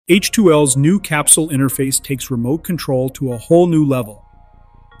H2L's new capsule interface takes remote control to a whole new level.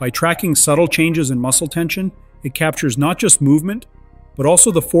 By tracking subtle changes in muscle tension, it captures not just movement, but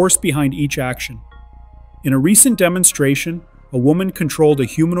also the force behind each action. In a recent demonstration, a woman controlled a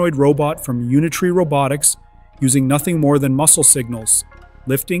humanoid robot from Unitary Robotics using nothing more than muscle signals,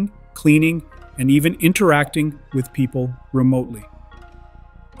 lifting, cleaning, and even interacting with people remotely.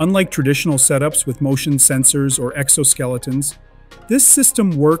 Unlike traditional setups with motion sensors or exoskeletons, this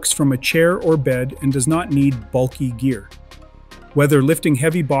system works from a chair or bed and does not need bulky gear. Whether lifting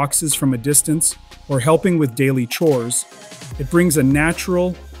heavy boxes from a distance or helping with daily chores, it brings a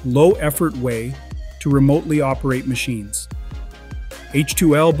natural, low-effort way to remotely operate machines.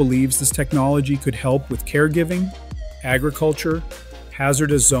 H2L believes this technology could help with caregiving, agriculture,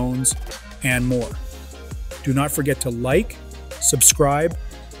 hazardous zones, and more. Do not forget to like, subscribe,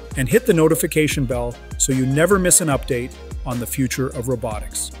 and hit the notification bell so you never miss an update on the future of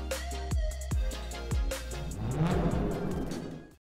robotics.